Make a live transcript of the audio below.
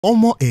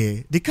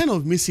The kind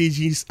of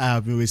messages I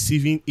have been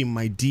receiving in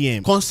my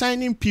DM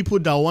concerning people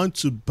that want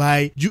to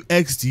buy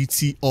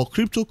USDT or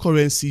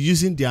cryptocurrency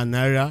using their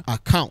Naira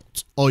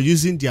account or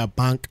using their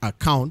bank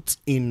account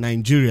in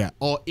Nigeria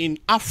or in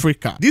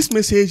Africa. This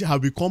message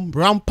have become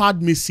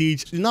rampant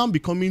message. It's now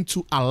becoming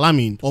too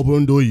alarming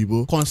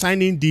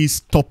concerning this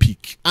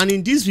topic. And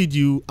in this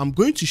video, I'm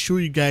going to show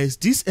you guys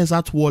this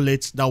exact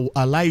wallet that will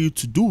allow you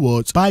to do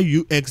what? Buy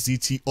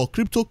USDT or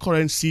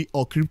cryptocurrency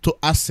or crypto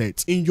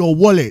assets in your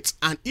wallet.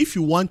 And if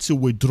you want to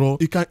withdraw,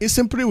 you can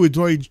simply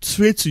withdraw it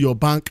straight to your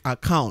bank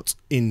account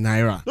in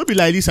Naira. Don't be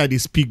like this I did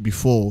speak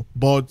before,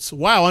 but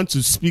why I want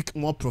to speak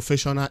more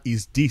professional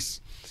is this.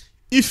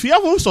 If you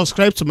haven't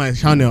subscribed to my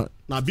channel,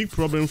 a big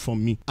problem for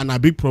me and a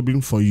big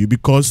problem for you,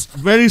 because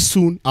very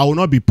soon I will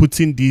not be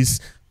putting this.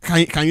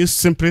 Can you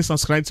simply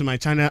subscribe to my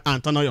channel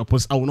and turn on your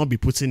post? I will not be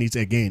putting it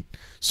again.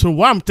 So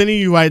what I'm telling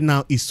you right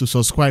now is to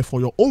subscribe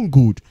for your own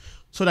good,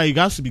 so that you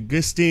guys will be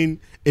getting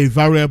a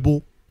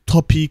variable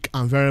topic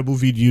and variable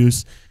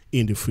videos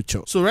in the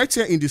future. So right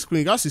here in the screen,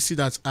 you guys will see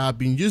that I've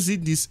been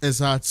using this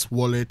exact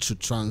wallet to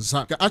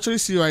transact. You can actually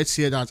see right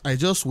here that I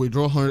just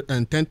withdraw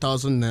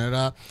 110,000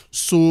 Naira,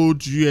 sold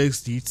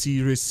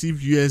USDT,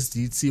 received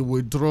USDT,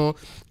 withdraw,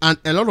 and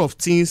a lot of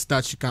things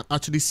that you can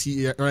actually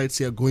see right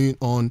here going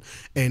on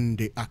in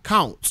the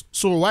account.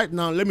 So right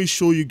now, let me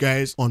show you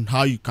guys on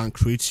how you can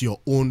create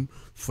your own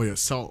for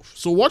yourself.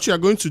 So what you are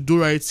going to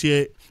do right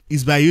here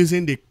is by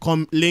using the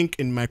link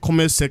in my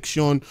comment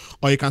section,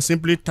 or you can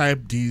simply type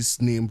this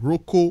name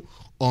Roku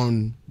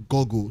on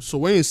Google. So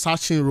when you're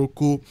searching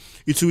Roku,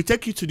 it will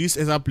take you to this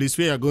other place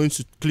where you're going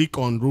to click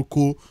on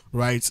Roku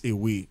right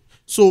away.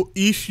 So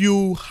if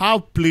you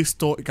have Play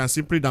Store, you can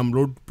simply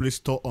download Play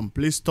Store on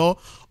Play Store,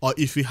 or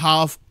if you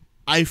have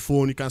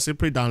iPhone, you can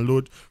simply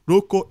download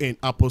Roku in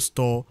Apple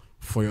Store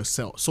for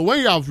yourself. So when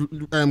you have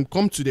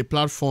come to the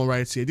platform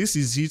right here, this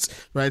is it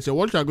right here.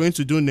 What you are going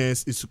to do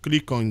next is to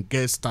click on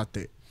Get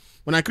Started.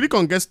 When I click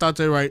on Get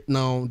Started right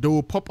now, they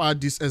will pop out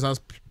this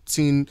exact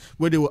thing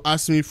where they will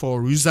ask me for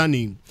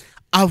username.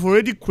 I've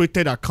already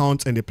created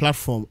account in the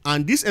platform,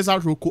 and this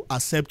exact Roku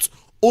accepts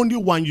only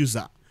one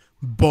user,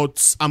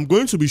 but I'm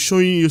going to be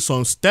showing you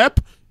some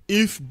steps.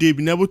 If they've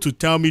been able to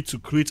tell me to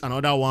create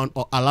another one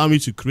or allow me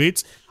to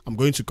create, I'm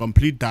going to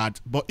complete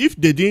that. But if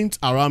they didn't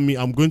allow me,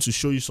 I'm going to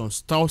show you some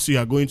stuff you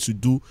are going to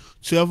do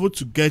to be able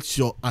to get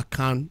your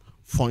account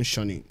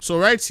functioning. So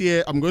right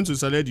here, I'm going to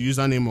select the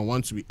username I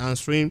want to be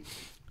answering.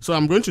 So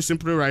I'm going to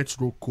simply write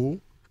Roku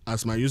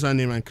as my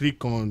username and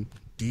click on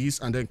this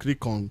and then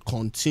click on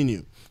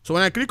continue. So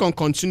when I click on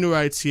continue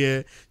right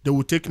here, they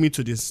will take me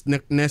to this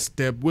next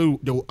step where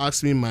they will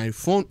ask me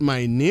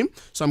my name.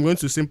 So I'm going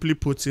to simply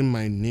put in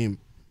my name.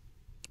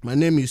 My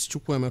name is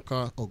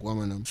Chukwuemeka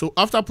Ogwamanam. So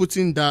after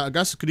putting that, I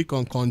got to click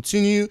on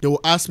continue. They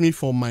will ask me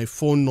for my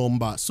phone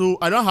number. So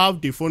I don't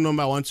have the phone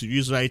number I want to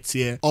use right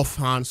here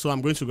offhand. So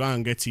I'm going to go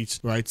and get it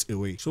right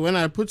away. So when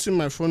I put in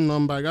my phone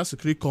number, I got to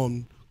click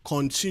on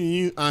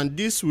continue, and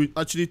this will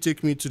actually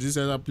take me to this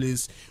other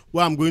place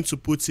where I'm going to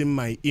put in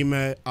my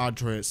email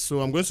address.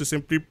 So I'm going to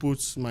simply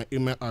put my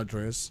email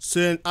address.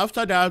 So then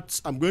after that,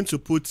 I'm going to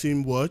put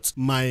in what?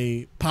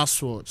 My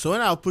password. So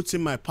when I put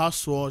in my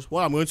password,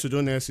 what I'm going to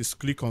do next is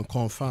click on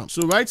confirm.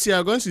 So right here,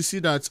 I'm going to see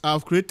that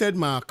I've created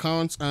my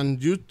account,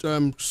 and you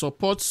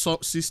support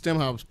system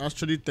have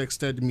actually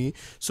texted me.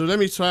 So let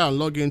me try and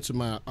log into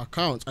my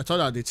account. I thought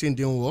that the thing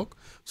didn't work.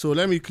 So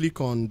let me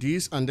click on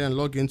this and then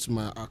log into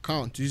my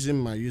account using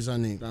my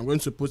username. I'm going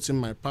to put in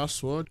my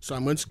password. So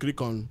I'm going to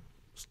click on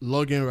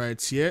login right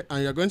here,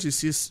 and you're going to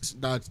see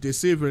that they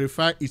say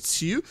verify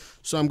it's you.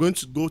 So I'm going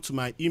to go to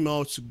my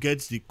email to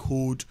get the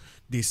code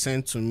they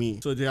sent to me.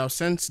 So they have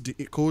sent the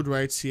code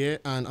right here,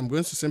 and I'm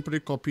going to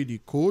simply copy the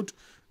code,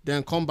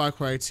 then come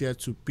back right here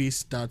to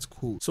paste that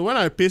code. So when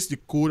I paste the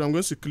code, I'm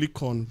going to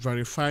click on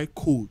verify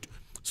code.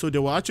 So they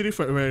will actually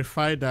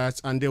verify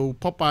that, and they will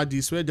pop out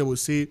this where they will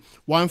say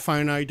one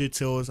final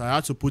details. I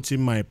had to put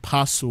in my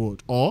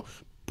password or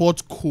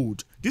port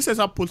code. This is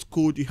a port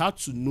code. You have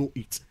to know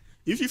it.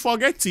 If you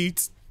forget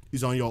it,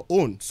 it's on your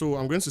own. So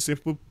I'm going to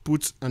simply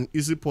put an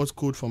easy port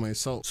code for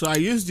myself. So I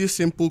use this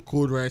simple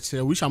code right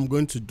here, which I'm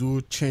going to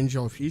do change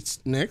of it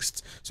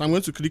next. So I'm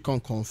going to click on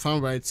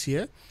confirm right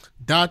here.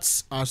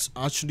 That has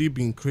actually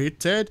been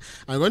created.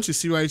 I'm going to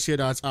see right here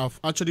that I've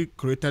actually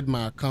created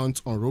my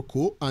account on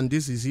Roku, and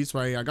this is it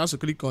right here. I got to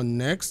click on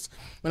next.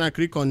 When I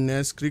click on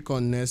next,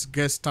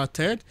 get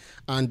started,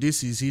 and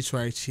this is it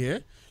right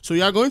here. So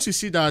you are going to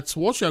see that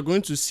what you are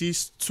going to see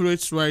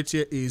straight right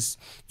here is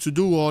to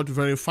do what?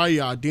 Verify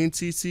your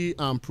identity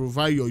and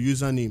provide your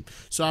username.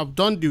 So I've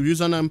done the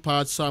username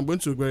part, so I'm going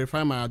to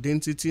verify my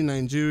identity,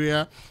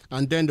 Nigeria,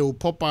 and then they will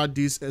pop out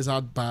this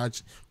exact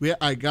badge where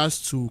I got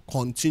to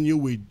continue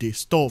with the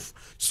stuff.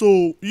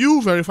 So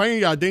you verifying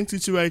your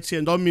identity right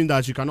here don't mean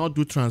that you cannot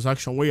do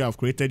transaction where you have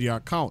created your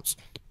account.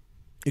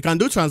 You can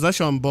do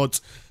transaction,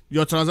 but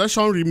your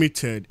transaction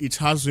limited, it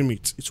has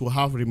limit, it will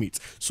have limit.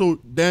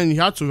 So then you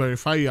have to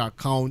verify your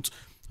account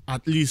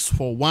at least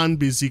for one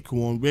basic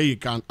one where you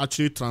can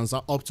actually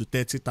transact up to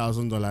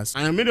 $30,000,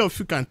 and many of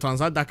you can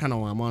transact that kind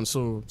of amount.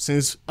 So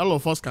since all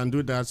of us can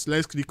do that,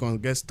 let's click on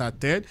get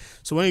started.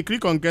 So when you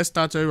click on get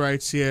started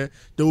right here,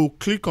 they will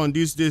click on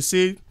this. They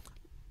say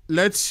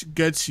let's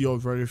get your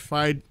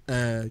verified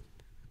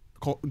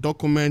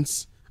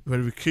documents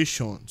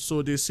verification.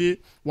 So they say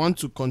want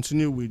to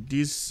continue with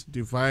this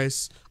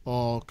device,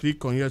 or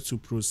click on here to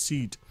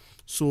proceed.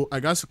 So I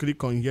got to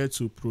click on here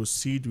to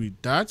proceed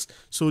with that.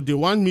 So they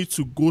want me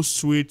to go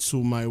straight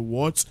to my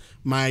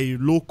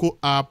local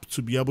app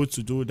to be able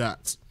to do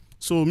that.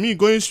 So me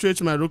going straight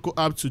to my local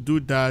app to do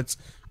that,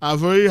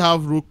 I've already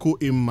have Roku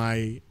in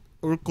my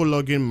Roku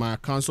login in my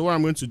account. So what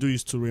I'm going to do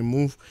is to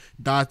remove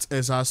that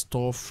ESA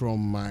store from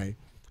my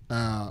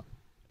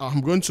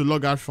I'm going to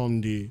log out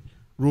from the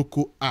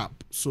Roku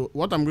app. So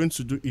what I'm going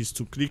to do is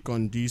to click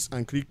on this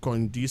and click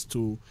on this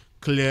to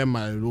clear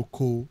my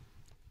Roku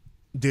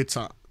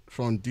data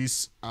from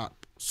this app.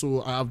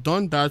 So I have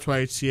done that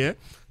right here.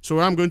 So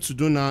what I'm going to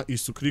do now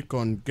is to click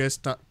on get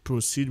start,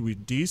 proceed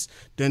with this.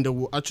 Then they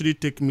will actually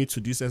take me to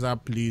this other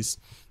place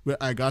where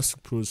I got to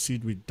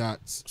proceed with that.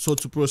 So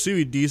to proceed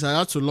with this, I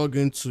have to log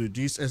into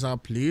this other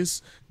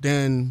place.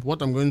 Then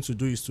what I'm going to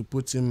do is to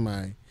put in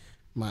my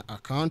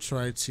account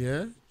right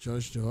here,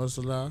 George the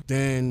Hustler.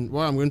 Then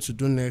what I'm going to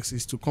do next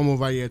is to come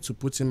over here to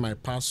put in my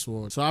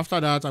password. So after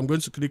that, I'm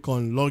going to click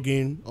on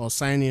login or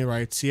sign in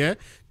right here.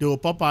 They will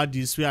pop out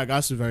this way. I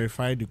got to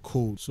verify the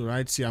code. So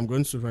right here, I'm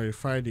going to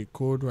verify the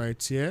code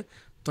right here,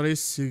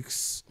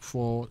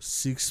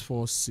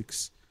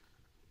 364646.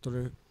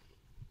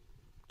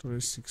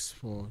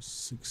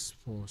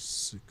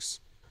 364646.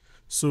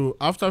 So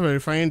after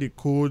verifying the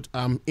code,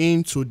 I'm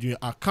into the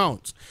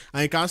account,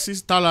 and you can see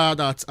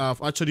that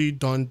I've actually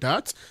done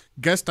that.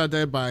 Get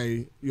started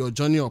by your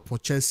journey of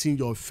purchasing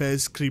your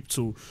first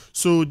crypto.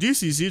 So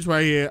this is it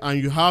right here,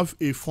 and you have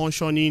a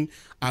functioning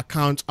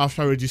account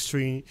after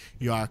registering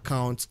your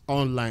account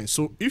online.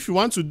 So if you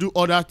want to do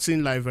other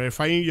things like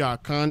verifying your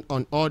account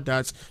on all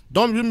that,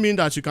 don't mean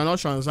that you cannot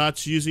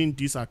transact using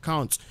this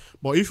account.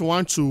 But if you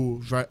want to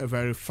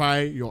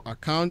verify your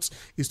account,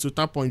 is to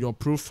tap on your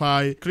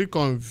profile, click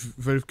on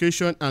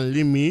verification and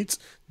limit,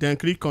 then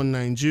click on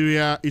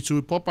Nigeria. It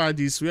will pop out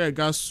this where it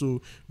goes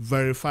to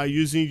verify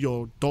using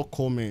your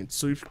document.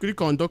 So if you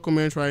click on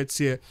document right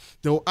here,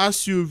 they will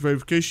ask you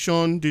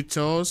verification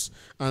details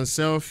and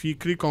selfie.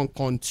 Click on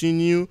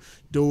continue.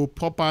 They will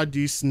pop out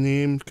this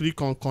name.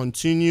 Click on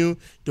continue.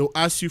 They will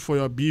ask you for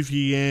your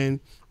BVN.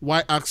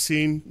 Why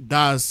asking?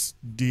 That's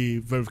the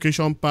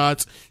verification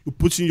part. You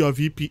put in your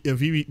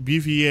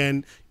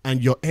BVN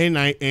and your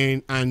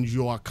NIN, and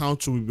your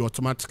account will be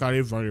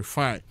automatically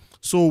verified.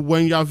 So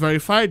when you have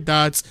verified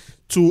that,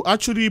 to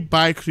actually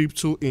buy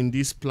crypto in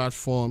this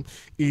platform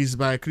is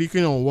by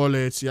clicking on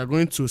wallets. You are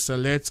going to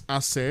select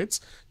assets.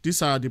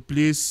 These are the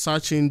place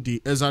searching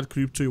the exact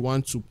crypto you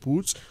want to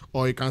put,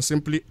 or you can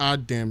simply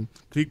add them.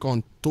 Click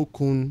on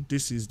token.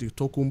 This is the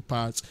token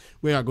part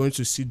where you are going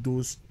to see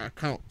those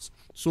accounts.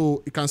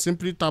 So you can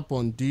simply tap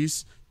on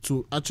this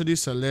to actually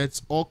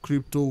select all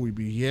crypto will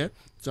be here.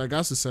 So I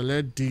got to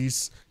select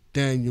this,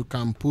 then you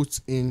can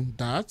put in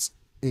that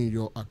in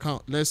your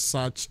account. Let's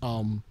search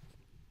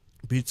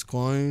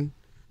Bitcoin.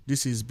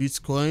 This is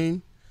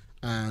Bitcoin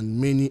and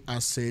many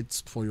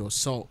assets for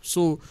yourself.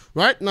 So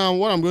right now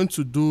what I'm going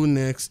to do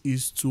next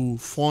is to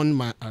fund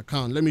my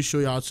account. Let me show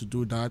you how to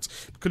do that.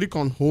 Click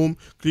on home,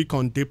 click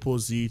on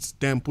deposit,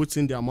 then put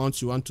in the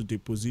amount you want to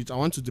deposit. I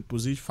want to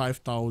deposit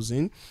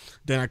 5,000.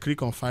 Then I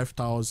click on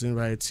 5,000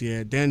 right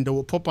here. Then they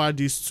will pop out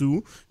these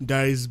two.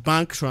 There is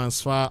bank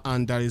transfer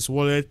and there is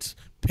wallet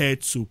peer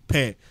to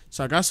peer.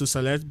 So I got to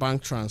select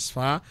bank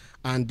transfer,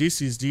 and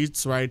this is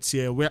it right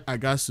here where I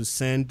got to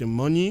send the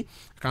money.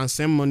 I can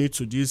send money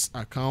to this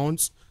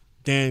account,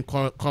 then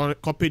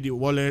copy the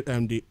wallet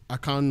and the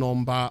account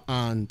number,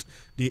 and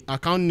the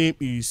account name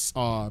is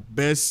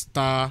Best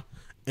Star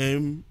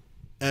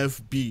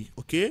MFB.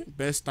 Okay,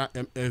 Best Star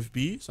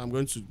MFB. So I'm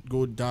going to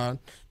go down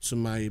to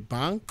my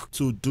bank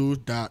to do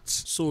that.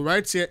 So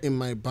right here in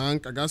my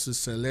bank, I got to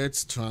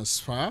select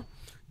transfer.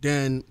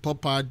 Then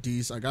pop out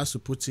this. I got to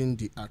put in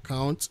the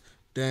account.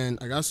 Then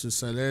I got to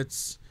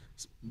select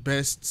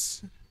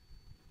Best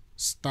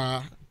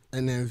Star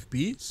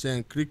NFB.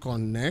 Then click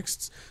on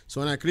next.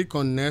 So when I click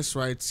on next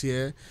right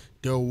here,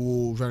 they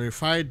will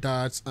verify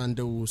that and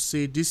they will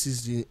say this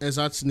is the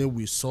exact name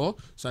we saw.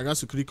 So I got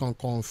to click on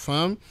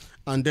confirm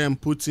and then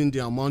put in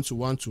the amount you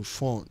want to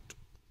fund.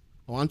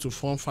 I want to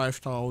fund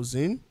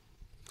 5,000.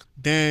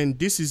 Then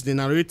this is the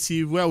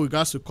narrative where we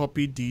got to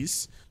copy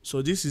this.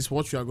 So this is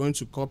what we are going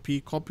to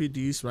copy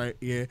this right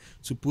here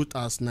to put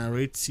as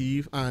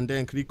narrative, and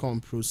then click on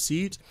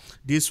proceed.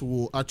 This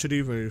will actually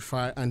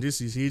verify, and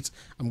this is it.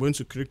 I'm going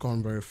to click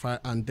on verify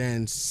and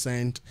then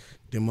send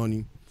the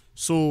money.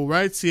 So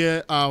right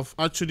here I've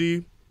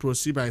actually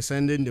proceed by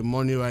sending the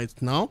money right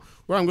now.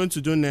 What I'm going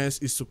to do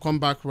next is to come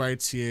back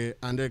right here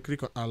and then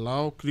click on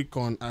allow, click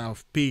on I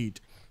have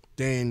paid,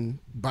 then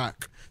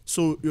back.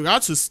 So you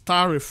have to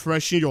start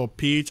refreshing your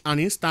page, and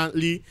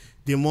instantly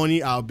the money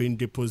have been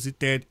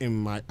deposited in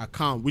my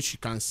account, which you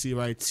can see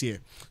right here.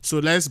 So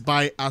let's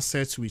buy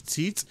assets with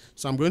it.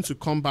 So I'm going to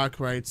come back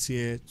right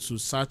here to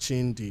search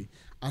in the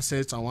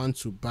assets I want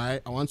to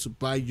buy. I want to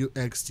buy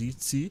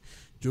UXDT.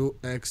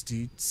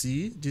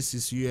 This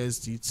is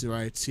USDT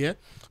right here.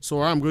 So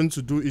what I'm going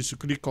to do is to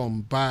click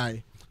on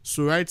buy.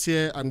 So right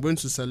here I'm going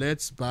to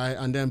select buy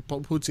and then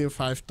put in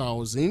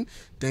 5,000,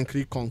 then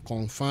click on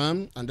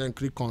confirm and then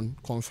click on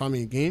confirm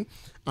again,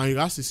 and you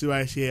guys to see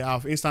right here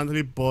I've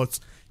instantly bought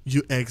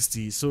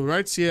UXD. So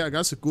right here I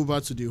got to go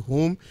back to the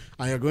home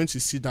and you're going to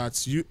see that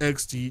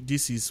UXD,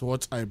 this is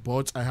what I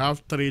bought. I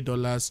have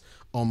 $3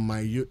 on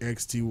my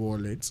UXD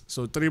wallet,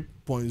 so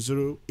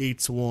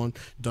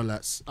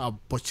 $3.081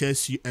 I've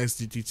purchased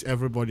UXD.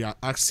 Everybody are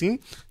asking,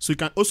 so you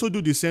can also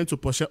do the same to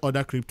purchase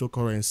other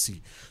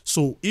cryptocurrency.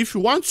 So if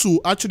you want to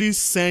actually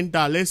send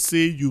that, let's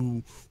say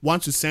you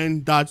want to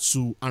send that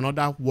to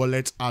another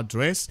wallet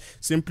address,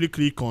 simply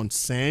click on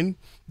send,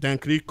 then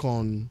click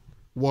on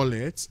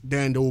wallet,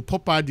 then they will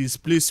pop out this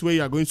place where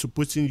you are going to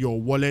put in your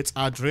wallet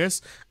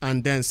address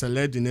and then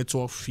select the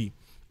network fee.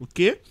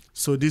 Okay,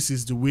 so this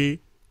is the way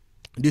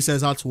this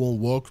exact won't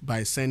work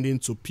by sending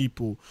to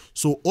people.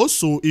 So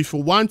also if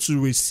you want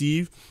to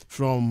receive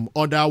from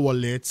other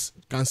wallets,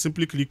 you can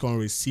simply click on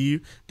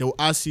receive. They will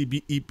ask you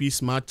BEP,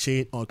 Smart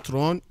Chain or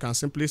Tron. You can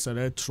simply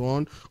select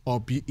Tron or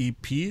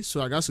BEP.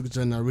 So I got to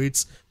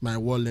generate my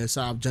wallet.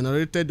 So I've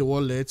generated the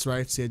wallet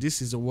right here.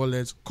 This is the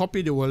wallet.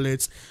 Copy the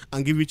wallet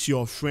and give it to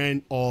your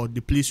friend or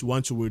the place you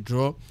want to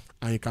withdraw,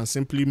 and you can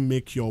simply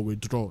make your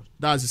withdrawal.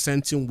 That's the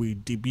same thing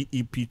with the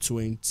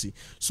BEP20.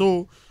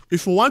 So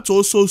if you want to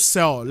also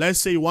sell, let's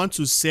say you want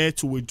to sell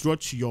to withdraw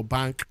to your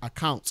bank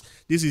account,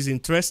 this is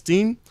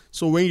interesting.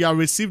 So when you have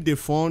received the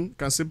fund, you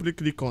can simply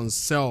click on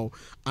sell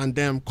and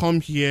then come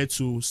here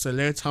to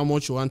select how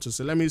much you want to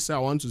sell. Let me say I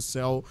want to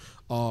sell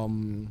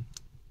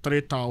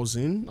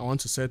 3,000. I want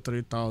to set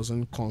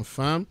 3,000,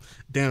 confirm.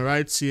 Then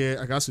right here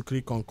I got to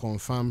click on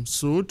confirm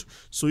sold.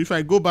 So if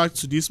I go back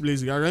to this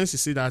place, you're going to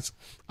see that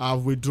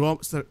I've withdrawn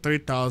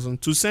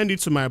 3,000. To send it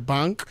to my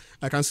bank,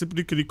 I can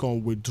simply click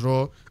on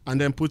withdraw and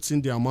then put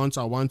in the amount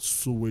I want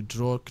to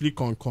withdraw,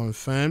 click on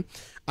confirm,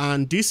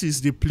 and this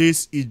is the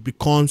place it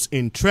becomes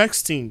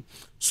interesting.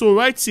 So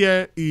right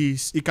here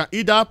is you can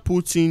either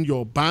put in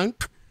your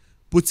bank,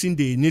 put in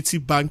the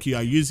native bank you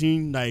are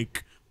using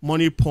like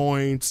Money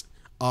Point,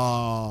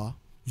 UBA.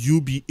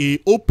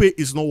 OPay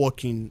is not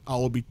working. I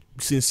will be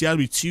sincere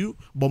with you,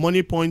 but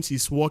Money Point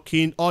is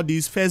working. All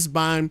these First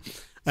Bank,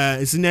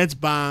 Zenith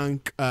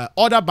Bank,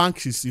 other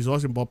banks is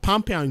working, but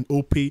Pampe and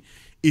OPay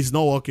is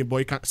not working. But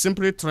you can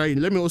simply try it.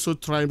 Let me also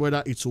try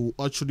whether it will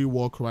actually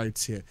work right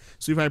here.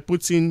 So if I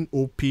put in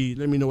OPay,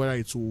 let me know whether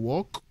it will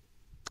work.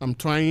 I'm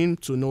trying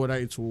to know whether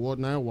it will work.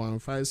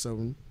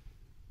 9157.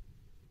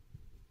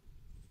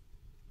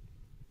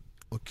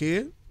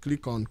 Okay,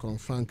 click on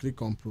confirm,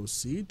 click on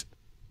proceed.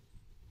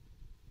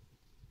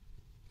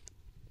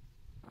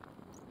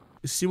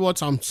 You see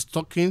what I'm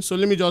talking? So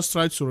let me just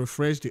try to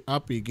refresh the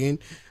app again.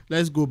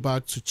 Let's go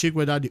back to check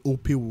whether the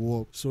OPay will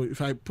work. So if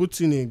I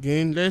put in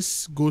again,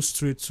 let's go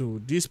straight to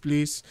this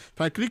place.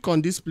 If I click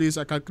on this place,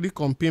 I can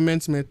click on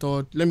payment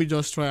method. Let me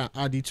just try and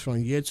add it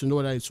from here to know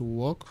whether it will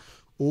work.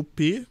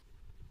 OPay,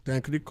 then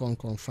click on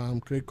confirm,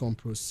 click on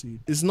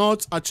proceed. It's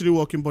not actually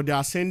working, but they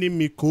are sending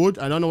me code.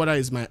 I don't know whether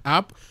it's my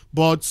app,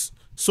 but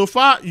so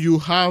far you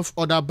have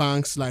other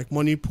banks like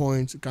Money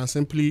Point. You can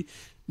simply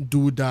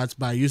do that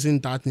by using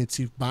that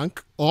native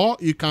bank, or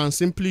you can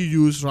simply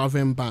use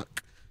Raven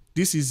Bank.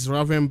 This is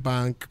Raven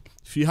Bank.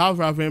 If you have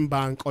Raven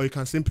Bank, or you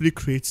can simply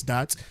create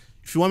that.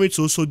 If you want me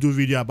to also do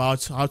video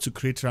about how to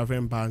create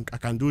Raven Bank, I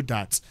can do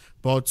that.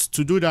 But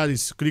to do that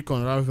is click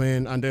on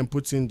Raven and then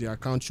put in the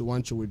account you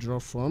want to withdraw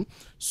from.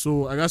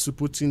 So I got to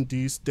put in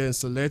this, then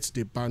select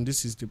the bank.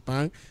 This is the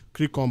bank.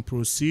 Click on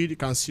proceed. You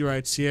can see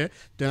right here.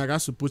 Then I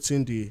got to put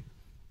in the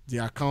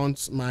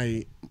account,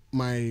 my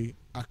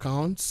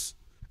accounts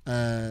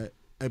and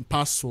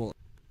password.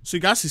 So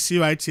you guys see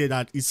right here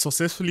that it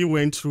successfully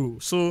went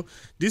through. So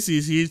this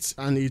is it,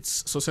 and it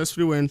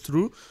successfully went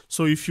through.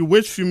 So if you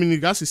wait a few minutes,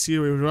 you guys see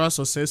withdrawal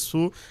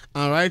successful,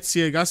 and right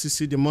here you guys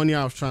see the money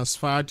I've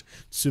transferred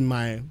to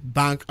my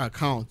bank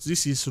account.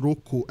 This is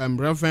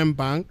Raven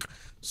Bank.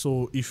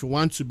 So if you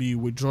want to be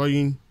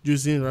withdrawing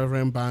using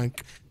Raven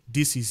Bank,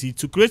 this is it.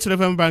 To create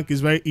Raven Bank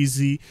is very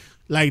easy,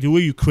 like the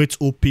way you create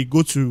OPay.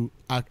 Go to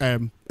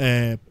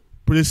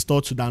Play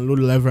Store to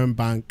download Raven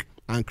Bank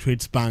and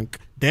create bank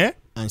there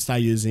and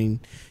start using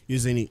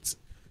it.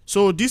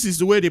 So this is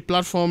the way the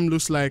platform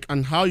looks like,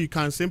 and how you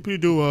can simply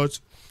do what?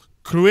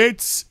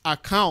 Create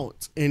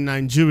account in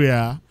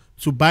Nigeria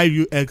to buy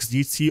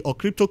UXDT or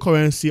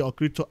cryptocurrency or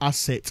crypto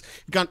assets.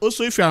 You can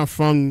also, if you are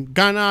from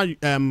Ghana,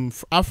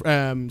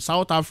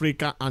 South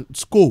Africa and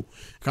SCO, you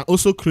can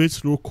also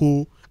create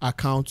local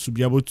accounts to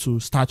be able to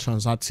start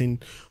transacting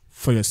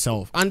for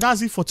yourself. And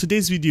that's it for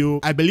today's video.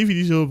 I believe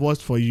this video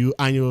was for you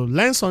and you'll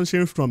learn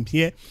something from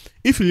here.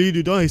 If you really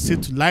do, don't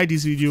hesitate to like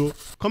this video,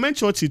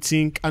 comment what you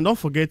think, and don't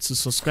forget to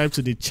subscribe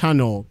to the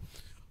channel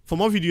for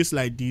more videos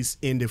like this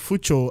in the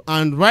future.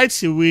 And right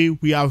away,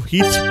 we have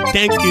hit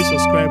 10K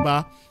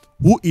subscriber,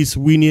 who is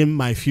winning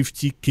my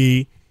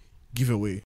 50K giveaway.